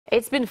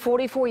It's been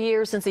 44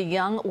 years since a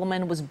young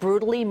woman was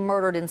brutally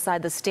murdered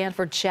inside the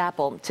Stanford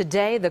chapel.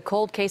 Today, the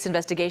cold case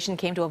investigation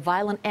came to a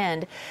violent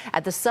end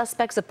at the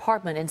suspect's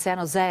apartment in San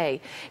Jose.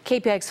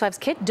 KPIX 5's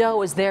Kiet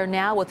Do is there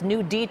now with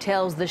new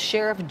details the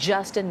sheriff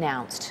just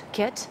announced.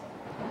 Kit?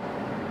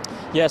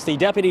 Yes, the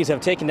deputies have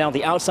taken down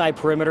the outside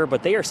perimeter,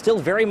 but they are still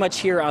very much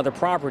here on the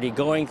property,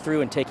 going through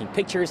and taking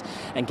pictures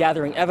and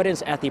gathering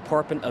evidence at the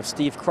apartment of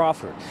Steve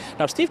Crawford.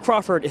 Now, Steve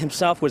Crawford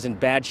himself was in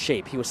bad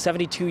shape. He was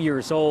 72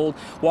 years old,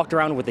 walked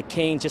around with a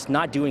cane, just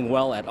not doing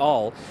well at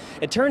all.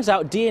 It turns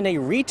out DNA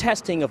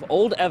retesting of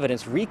old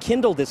evidence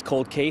rekindled this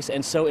cold case,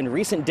 and so in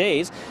recent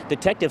days,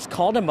 detectives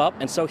called him up,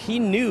 and so he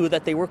knew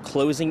that they were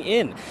closing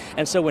in.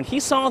 And so when he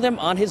saw them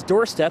on his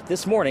doorstep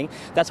this morning,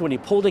 that's when he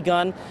pulled a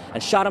gun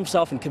and shot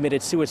himself and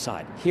committed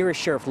suicide. Here is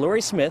Sheriff Lori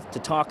Smith to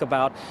talk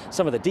about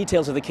some of the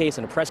details of the case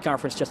in a press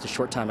conference just a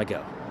short time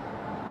ago.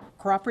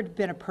 Crawford had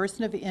been a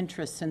person of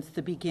interest since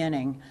the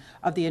beginning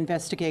of the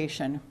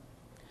investigation.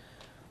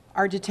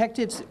 Our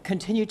detectives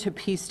continue to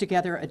piece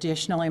together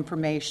additional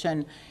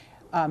information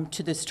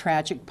to this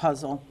tragic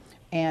puzzle,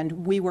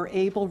 and we were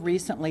able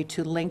recently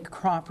to link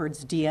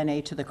Crawford's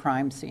DNA to the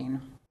crime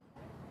scene.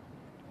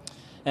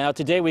 Now,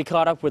 today we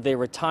caught up with a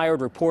retired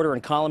reporter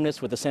and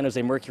columnist with the San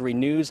Jose Mercury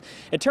News.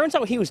 It turns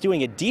out he was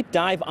doing a deep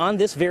dive on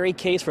this very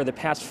case for the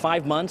past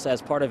 5 months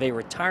as part of a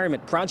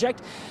retirement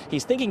project.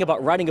 He's thinking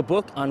about writing a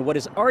book on what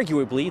is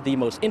arguably the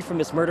most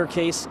infamous murder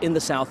case in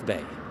the South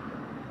Bay.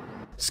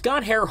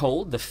 Scott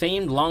Herhold, the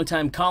famed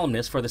longtime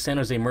columnist for the San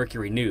Jose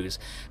Mercury News,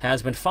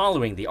 has been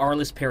following the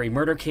Arliss Perry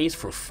murder case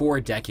for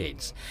 4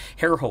 decades.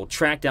 Herhold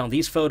tracked down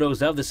these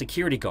photos of the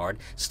security guard,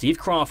 Steve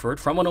Crawford,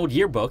 from an old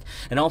yearbook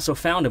and also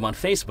found him on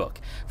Facebook.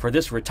 For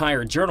this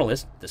retired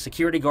journalist, the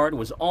security guard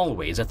was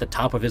always at the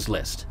top of his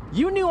list.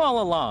 You knew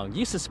all along,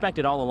 you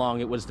suspected all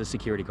along it was the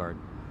security guard.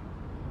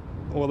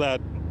 Well,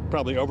 that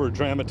probably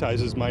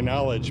over-dramatizes my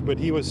knowledge, but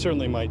he was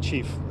certainly my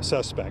chief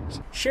suspect.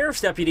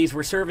 Sheriff's deputies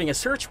were serving a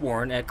search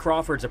warrant at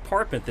Crawford's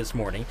apartment this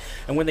morning,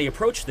 and when they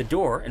approached the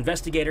door,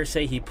 investigators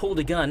say he pulled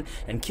a gun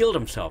and killed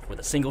himself with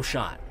a single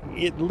shot.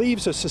 It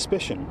leaves a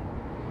suspicion,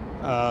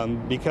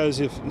 because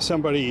if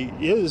somebody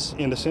is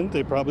innocent,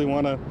 they probably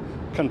want to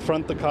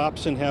confront the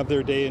cops and have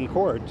their day in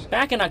court.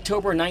 Back in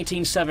October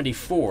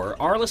 1974,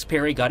 Arliss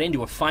Perry got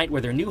into a fight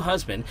with her new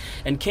husband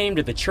and came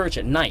to the church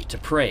at night to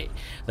pray.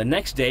 The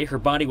next day, her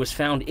body was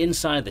found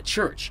inside the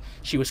church.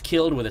 She was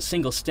killed with a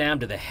single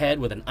stab to the head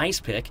with an ice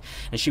pick,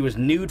 and she was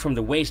nude from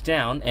the waist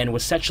down and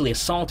was sexually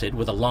assaulted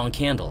with a long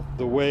candle.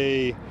 The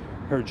way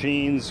her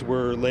jeans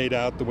were laid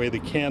out, the way the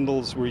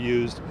candles were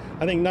used,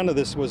 I think none of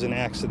this was an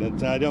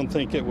accident. I don't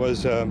think it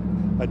was a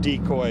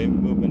decoy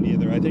movement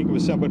either. I think it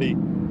was somebody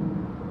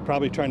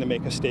probably trying to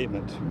make a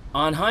statement.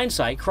 On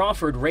hindsight,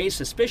 Crawford raised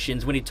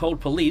suspicions when he told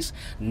police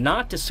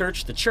not to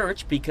search the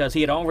church because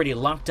he had already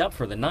locked up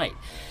for the night.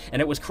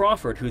 And it was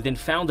Crawford who then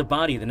found the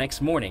body the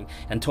next morning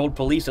and told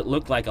police it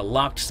looked like a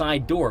locked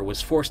side door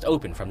was forced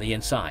open from the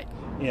inside.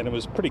 And it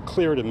was pretty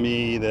clear to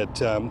me that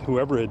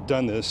whoever had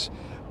done this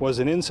was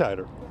an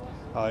insider.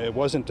 It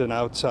wasn't an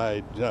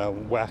outside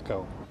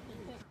wacko.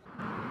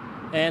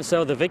 And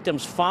so the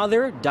victim's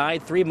father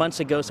died 3 months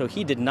ago, so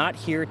he did not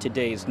hear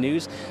today's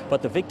news.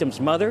 But the victim's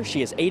mother,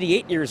 she is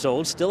 88 years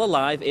old, still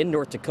alive in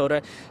North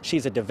Dakota.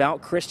 She's a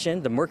devout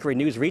Christian. The Mercury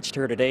News reached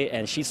her today,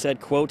 and she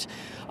said, quote,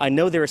 "I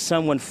know there is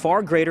someone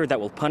far greater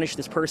that will punish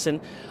this person.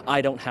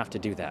 I don't have to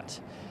do that."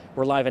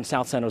 We're live in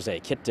South San Jose.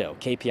 Kiet Do,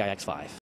 KPIX 5.